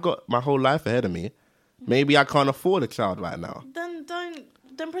 I've got my whole life ahead of me. Maybe I can't afford a child right now. Then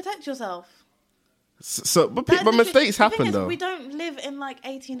don't protect yourself. But mistakes happen though. We don't live in like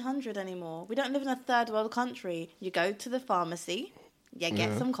 1800 anymore. We don't live in a third world country. You go to the pharmacy,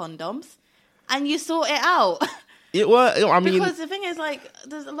 get some condoms, and you sort it out. It was. I mean, Because the thing is, like,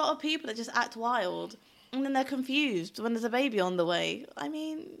 there's a lot of people that just act wild, and then they're confused when there's a baby on the way. I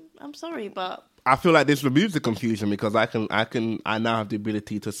mean, I'm sorry, but I feel like this removes the confusion because I now have the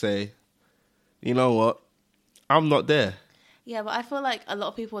ability to say, you know what, I'm not there. yeah, but I feel like a lot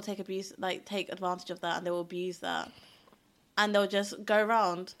of people will take advantage of that, and they will abuse that, and they'll just go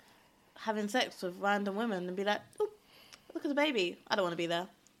around having sex with random women and be like, "Oh, look at the baby. I don't want to be there."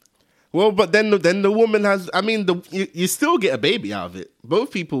 Well, but then the woman has. I mean, you still get a baby out of it.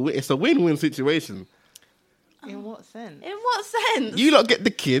 Both people. It's a win-win situation. In what sense? In what sense? You lot get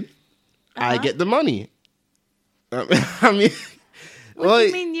the kid. I get the money. I mean, What do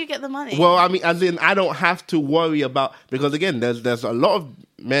you mean you get the money? Well, I mean, as in, I don't have to worry about, because again, there's a lot of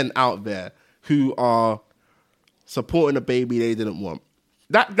men out there who are supporting a baby they didn't want.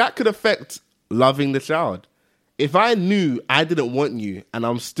 That could affect loving the child. If I knew I didn't want you and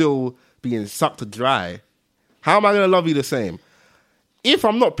I'm still being sucked dry, how am I going to love you the same? If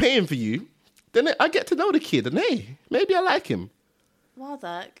I'm not paying for you, then I get to know the kid and hey, maybe I like him. Well,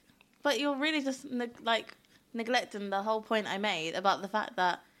 Zach, but you're really just neglecting the whole point I made about the fact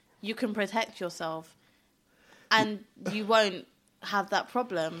that you can protect yourself and you won't have that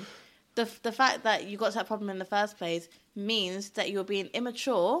problem. The fact that you got that problem in the first place means that you're being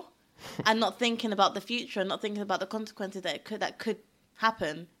immature and not thinking about the future and not thinking about the consequences that could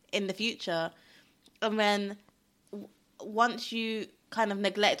happen in the future. And then once you kind of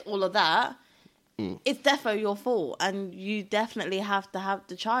neglect all of that, it's definitely your fault, and you definitely have to have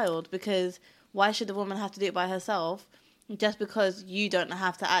the child, because why should the woman have to do it by herself just because you don't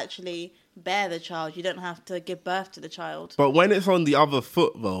have to actually bear the child? You don't have to give birth to the child. But when it's on the other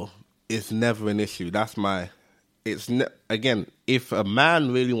foot, though, it's never an issue. That's my... Again, if a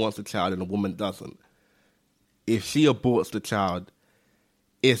man really wants a child and a woman doesn't, if she aborts the child,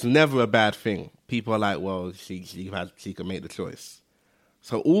 it's never a bad thing. People are like, well, she can make the choice.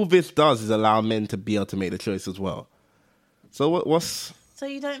 So all this does is allow men to be able to make the choice as well. So what's... So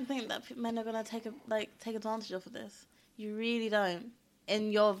you don't think that men are going to take advantage of this? You really don't?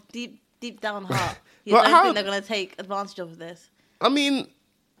 In your deep down heart, you don't think they're going to take advantage of this? I mean...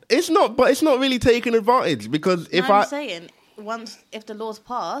 It's not really taking advantage, because I'm saying, if the law's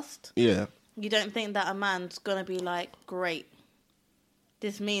passed, yeah, you don't think that a man's gonna be like, great,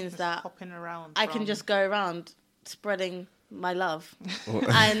 this means just that hopping around I can just go around spreading my love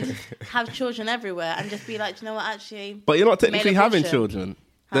and have children everywhere and just be like, you know what, actually. But you're not technically having children.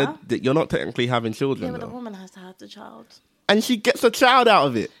 Huh? You're not technically having children. Yeah, but though. the woman has to have the child. And she gets a child out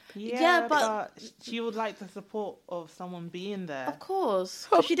of it. Yeah, but she would like the support of someone being there. Of course.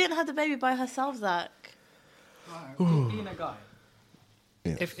 If she didn't have the baby by herself, Zach. Being a guy.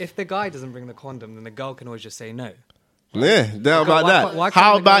 Yeah. If the guy doesn't bring the condom, then the girl can always just say no. Yeah, about that.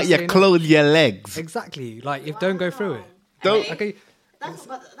 How about you close your legs? Exactly. Like, don't go through it. Don't. Okay. That's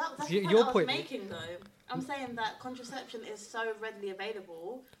your point. I was making, though. I'm saying that contraception is so readily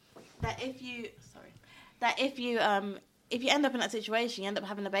available that if you end up in that situation, you end up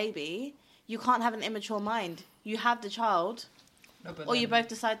having a baby, you can't have an immature mind. You have the child, or you both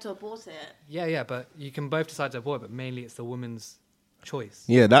decide to abort it. Yeah, but you can both decide to abort it, but mainly it's the woman's choice.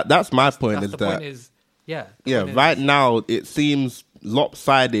 Yeah, that's my point. Right now, it seems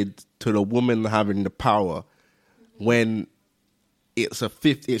lopsided to the woman having the power when it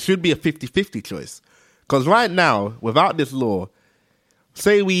should be a 50-50 choice. Because right now, without this law,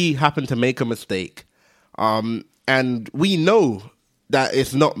 say we happen to make a mistake, and we know that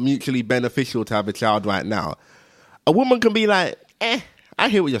it's not mutually beneficial to have a child right now, a woman can be like, I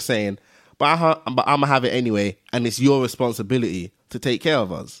hear what you're saying, but I'm going to have it anyway, and it's your responsibility to take care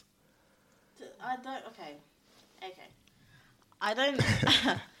of us.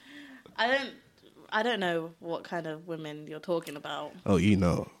 I don't know what kind of women you're talking about. Oh, you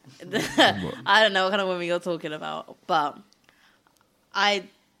know. I don't know what kind of women you're talking about, but I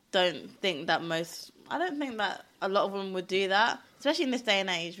don't think that a lot of women would do that, especially in this day and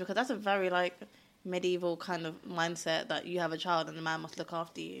age, because that's a very medieval kind of mindset that you have a child and the man must look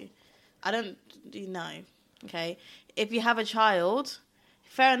after you. Okay? If you have a child,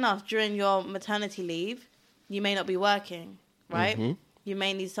 fair enough, during your maternity leave, you may not be working, right? Mm-hmm. You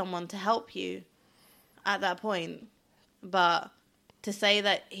may need someone to help you at that point. But to say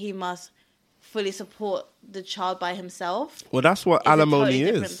that he must fully support the child by himself... Well, that's what alimony is.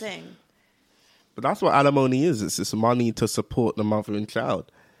 A totally different thing. But that's what alimony is. It's just money to support the mother and child.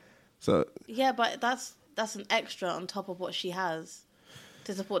 So yeah, but that's an extra on top of what she has.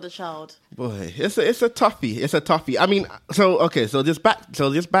 to support the child. Boy, it's a toughie. It's a toughie. I mean, so just back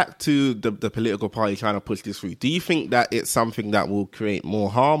to the political party trying to push this through. Do you think that it's something that will create more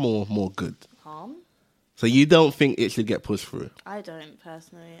harm or more good? Harm? So you don't think it should get pushed through? I don't,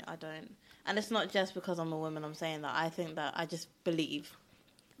 personally. I don't. And it's not just because I'm a woman I'm saying that. I think that I just believe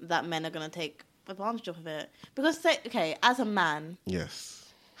that men are going to take advantage of it. Because, as a man... Yes.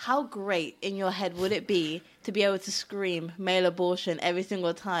 How great in your head would it be to be able to scream male abortion every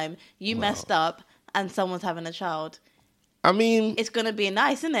single time you messed up and someone's having a child? I mean... It's going to be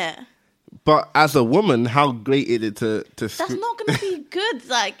nice, isn't it? But as a woman, how great is it to That's not going to be good.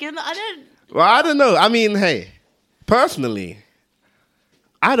 Like, you know, I don't... Well, I don't know. I mean, hey, personally,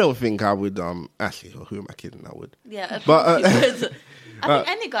 I don't think I would... Actually, who am I kidding? I would. Yeah, but, you would. I think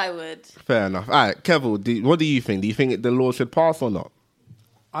any guy would. Fair enough. All right, Kevin, what do you think? Do you think the law should pass or not?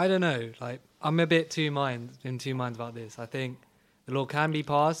 I don't know. Like, I'm a bit in two minds about this. I think the law can be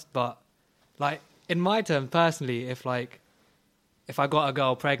passed, but like in my terms, personally, if I got a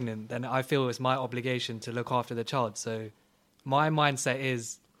girl pregnant, then I feel it's my obligation to look after the child. So my mindset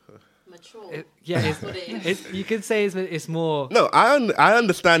is mature. You could say it's more. No, I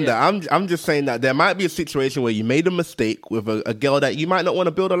understand that. I'm just saying that there might be a situation where you made a mistake with a girl that you might not want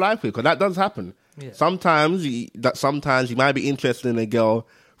to build a life with, because that does happen. Yeah. Sometimes you might be interested in a girl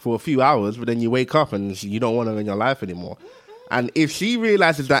for a few hours, but then you wake up and you don't want her in your life anymore. And if she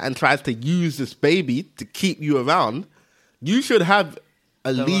realizes that and tries to use this baby to keep you around, you should have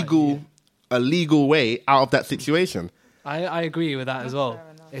a legal way out of that situation. I agree with that as well.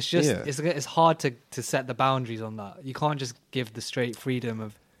 It's just it's hard to set the boundaries on that. You can't just give the straight freedom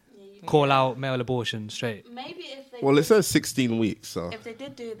of call out male abortion straight. Maybe if they it says 16 weeks. So if they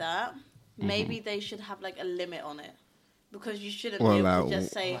did do that, maybe they should have like a limit on it. Because you shouldn't Well, be able like, to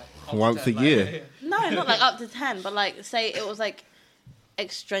just say... once a year. No, not like up to 10, but like say it was like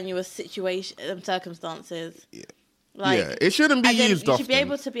extraneous circumstances. Yeah. Like, yeah, it shouldn't be as in, used you often.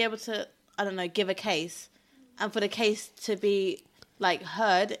 should be able to, I don't know, give a case. And for the case to be like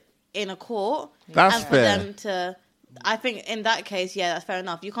heard in a court. That's and for fair. them to... I think in that case, yeah, that's fair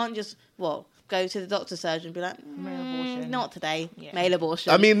enough. You can't just, go to the doctor surgeon and be like, Male abortion. not today, Yeah. male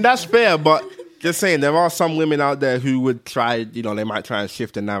abortion. I mean, that's fair, but just saying, there are some women out there who would try, they might try and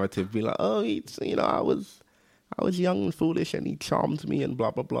shift the narrative, be like, oh, I was young and foolish and he charmed me and blah,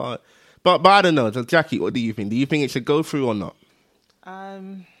 blah, blah. But I don't know. So, Jackie, what do you think? Do you think it should go through or not? I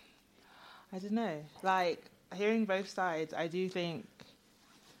don't know. Like, hearing both sides, I think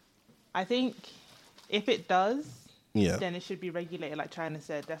if it does, then it should be regulated, like China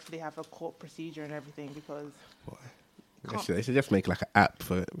said. Definitely have a court procedure and everything, because They should just make like an app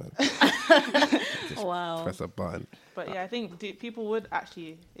for it, man. Wow. Press a button. But yeah, I think people would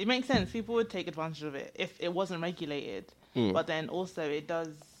actually... It makes sense. People would take advantage of it if it wasn't regulated. But then also it does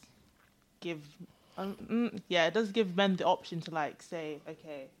give... it does give men the option to like say,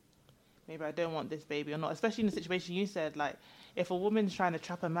 okay, maybe I don't want this baby or not. Especially in the situation you said, like if a woman's trying to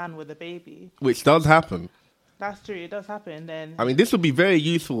trap a man with a baby... Which does happen. That's true. It does happen. Then I mean, this would be very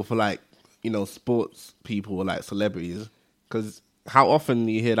useful for like, sports people or like celebrities, because how often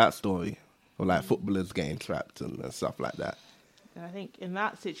do you hear that story of like footballers getting trapped and stuff like that? And I think in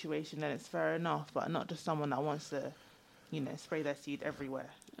that situation, then it's fair enough, but not just someone that wants to, spray their seed everywhere.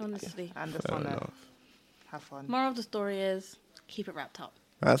 Honestly. And just want to have fun. Moral of the story is keep it wrapped up.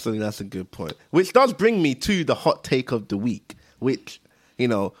 That's a good point. Which does bring me to the hot take of the week, which,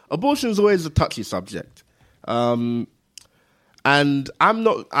 abortion is always a touchy subject. And I'm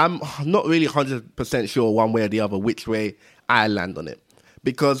not really 100% sure one way or the other which way I land on it,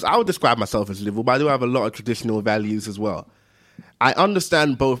 because I would describe myself as liberal, but I do have a lot of traditional values as well. I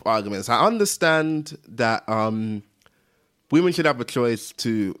understand both arguments. I understand that women should have a choice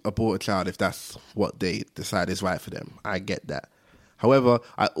to abort a child if that's what they decide is right for them. I get that. However,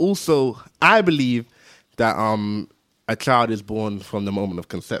 I believe that a child is born from the moment of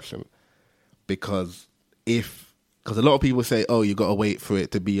conception, because a lot of people say, oh, you got to wait for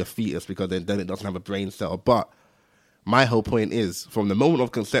it to be a fetus because then it doesn't have a brain cell. But my whole point is, from the moment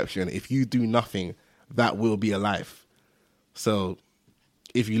of conception, if you do nothing, that will be a life. So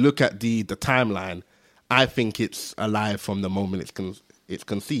if you look at the timeline, I think it's alive from the moment it's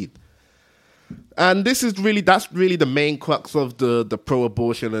conceived. And that's really the main crux of the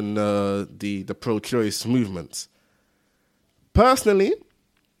pro-abortion and the pro-choice movements. Personally,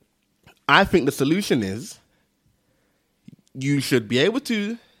 I think the solution is you should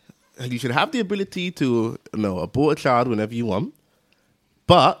have the ability to abort a child whenever you want,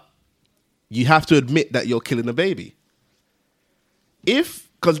 but you have to admit that you're killing a baby.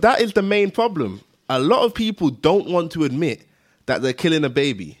 Because that is the main problem. A lot of people don't want to admit that they're killing a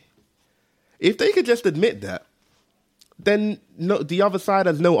baby. If they could just admit that, then the other side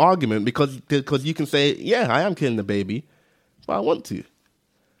has no argument because you can say, yeah, I am killing the baby, but I want to.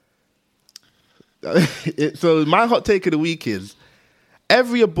 So my hot take of the week is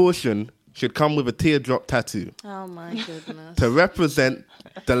every abortion should come with a teardrop tattoo Oh my goodness. to represent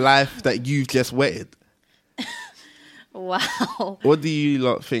the life that you've just wetted. Wow. What do you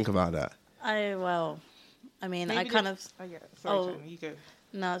lot think about that? I mean, Maybe I kind they- of. Oh yeah, sorry, Oh. China, you go.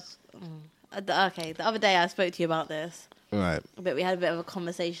 No, okay. The other day I spoke to you about this, Right. but we had a bit of a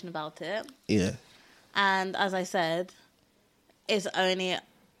conversation about it. Yeah. And as I said, it's only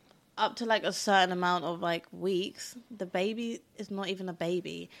up to like a certain amount of like weeks. The baby is not even a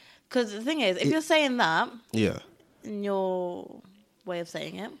baby. Because the thing is, if you're saying that Yeah. in your way of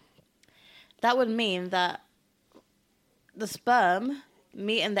saying it, that would mean that the sperm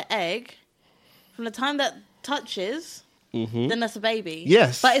meeting the egg, from the time that touches, then that's a baby.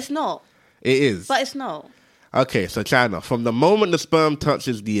 Yes. But it's not. It is. But it's not. Okay, so China, from the moment the sperm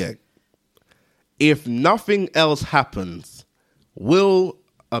touches the egg, if nothing else happens, will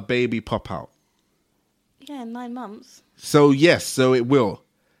a baby pop out? Yeah, in 9 months. So yes, so it will.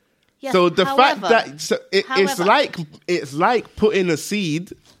 Yes, So the fact however- that it's however- like putting a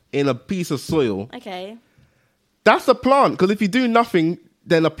seed in a piece of soil. Okay. That's a plant, because if you do nothing,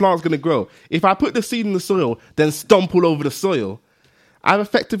 then a plant's going to grow. If I put the seed in the soil, then stomp all over the soil, I've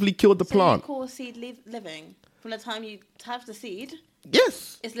effectively killed the So plant. you call a seed living? From the time you have the seed,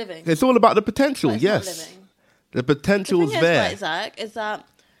 Yes. it's living. It's all about the potential, But it's yes. not living. The The potential's thing is, there. right, Zach, is that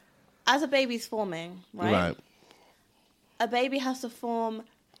as a baby's forming, right? A baby has to form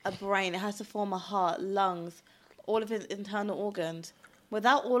a brain. It has to form a heart, lungs, all of its internal organs.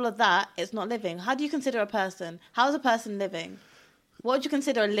 Without all of that, it's not living. How do you consider a person? How is a person living? What would you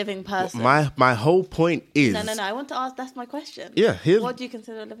consider a living person? My whole point is No. I want to ask. That's my question. Yeah, here's- What do you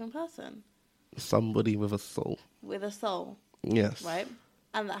consider a living person? somebody with a soul. With a soul, Yes. right?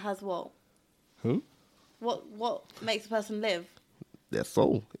 And that has what? Hmm? What makes a person live? Their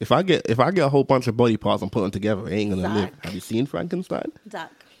soul. If I get a whole bunch of body parts and put them together, it ain't gonna live. Zach. Have you seen Frankenstein?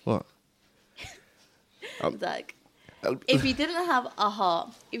 Zach. What? Zach. If you didn't have a heart,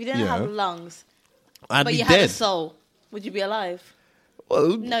 if you didn't Yeah. have lungs, I'd but be you had a dead. soul, would you be alive?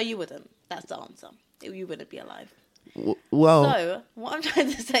 Well, No, you wouldn't. That's the answer. You wouldn't be alive. well, So, what I'm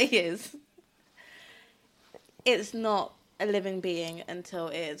trying to say is, it's not a living being until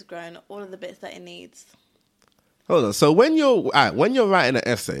it has grown all of the bits that it needs. hold on. So when you're writing an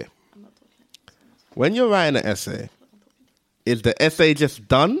essay, I'm not talking. is the essay just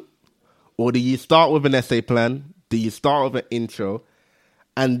done, or do you start with an essay plan? Do you start with an intro,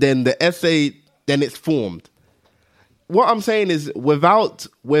 and then the essay, then it's formed? What I'm saying is, without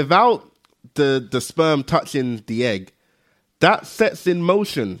the sperm touching the egg, that sets in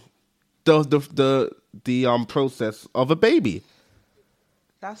motion the process of a baby.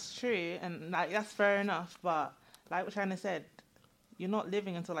 That's true, and like that's fair enough. But like what China said, you're not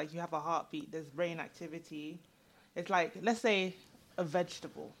living until like you have a heartbeat. There's brain activity. It's like, let's say a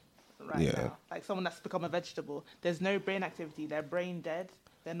vegetable right Yeah. now, like someone that's become a vegetable. There's no brain activity. They're brain dead.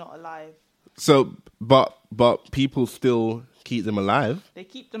 They're not alive. So, but people still keep them alive. They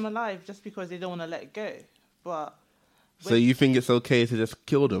keep them alive just because they don't want to let go. But So you think it's okay to just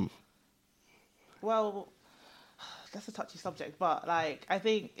kill them? well, that's a touchy subject. But like, I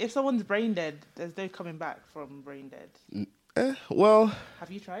think if someone's brain dead, there's no coming back from brain dead. Well,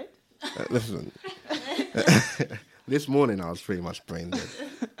 Have you tried? listen. This morning I was pretty much brain dead,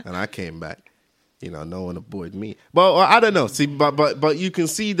 and I came back. No one avoided me. But I don't know. See, but you can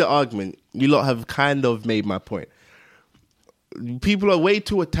see the argument. You lot have kind of made my point. People are way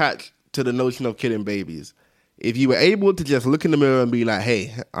too attached to the notion of killing babies. If you were able to just look in the mirror and be like,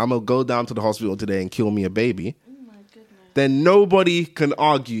 "Hey, I'm gonna go down to the hospital today and kill me a baby," Oh my goodness. then nobody can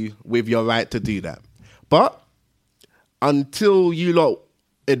argue with your right to do that. But until you lot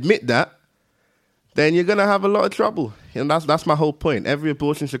admit that, then you're gonna have a lot of trouble. And that's my whole point. Every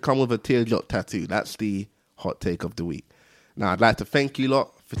abortion should come with a teardrop tattoo. That's the hot take of the week. Now, I'd like to thank you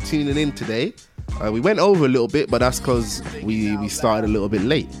lot for tuning in today. We went over a little bit, but that's because we started a little bit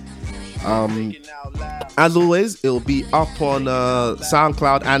late. As always, it'll be up on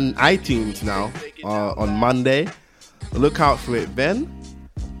SoundCloud and iTunes now on Monday. Look out for it then.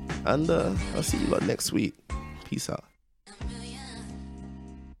 And I'll see you lot next week. Peace out.